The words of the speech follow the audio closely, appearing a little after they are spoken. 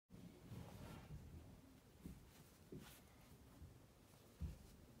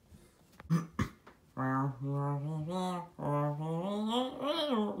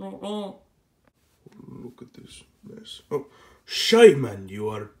Look at this mess. Oh, Shaman, you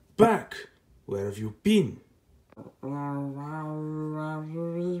are back. Where have you been?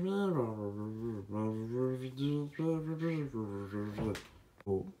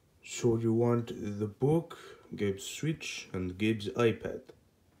 Oh, so you want the book, Gabe's Switch, and Gabe's iPad?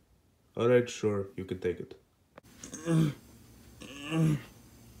 Alright, sure, you can take it.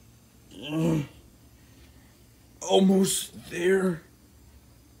 Almost there.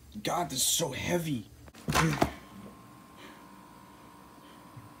 God, this is so heavy. It's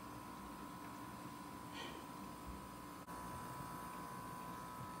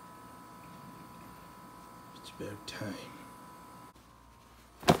about time.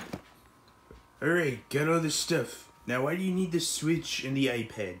 Alright, get all this stuff. Now, why do you need the Switch and the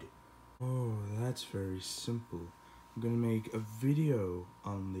iPad? Oh, that's very simple. I'm gonna make a video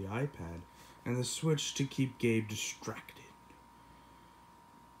on the iPad and the Switch to keep Gabe distracted.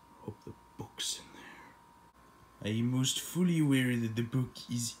 Hope the book's in there. I am most fully aware that the book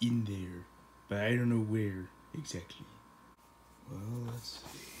is in there, but I don't know where exactly. Well, let's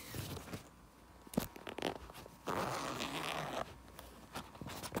see.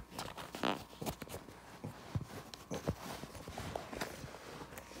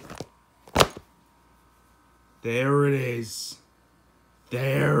 There it is.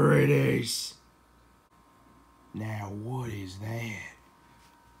 There it is. Now, what is that?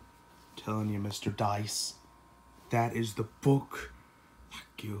 Telling you, Mr. Dice, that is the book that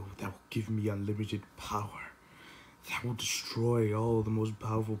will give me unlimited power. That will destroy all the most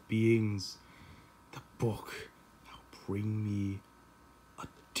powerful beings. The book that will bring me a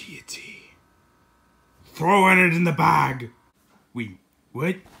deity. Throwing it in the bag. Wait,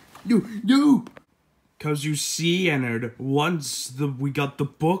 what? No. Cause you see, Ennard, once we got the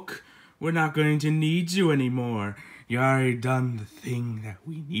book, we're not going to need you anymore. You already done the thing that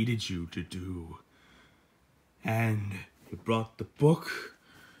we needed you to do. And you brought the book,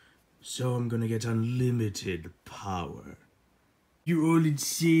 so I'm gonna get unlimited power. You're all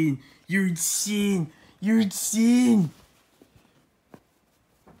insane. You're insane. You're insane.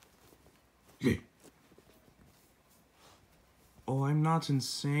 Hey. Oh, I'm not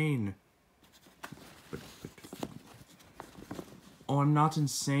insane. Oh, I'm not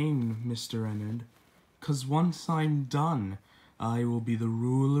insane, Mr. Ennard. 'Cause once I'm done, I will be the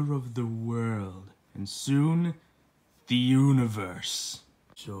ruler of the world, and soon, the universe.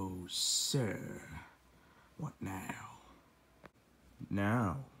 So, sir, what now?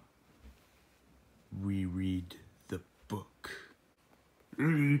 Now, we read the book.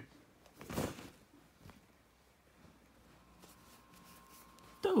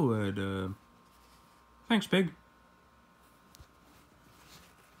 Thanks, Pig.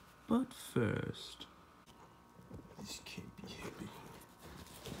 But first... This can't be heavy.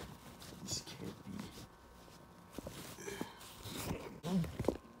 This can't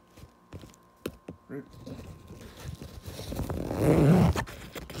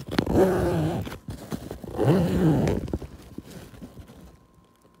be...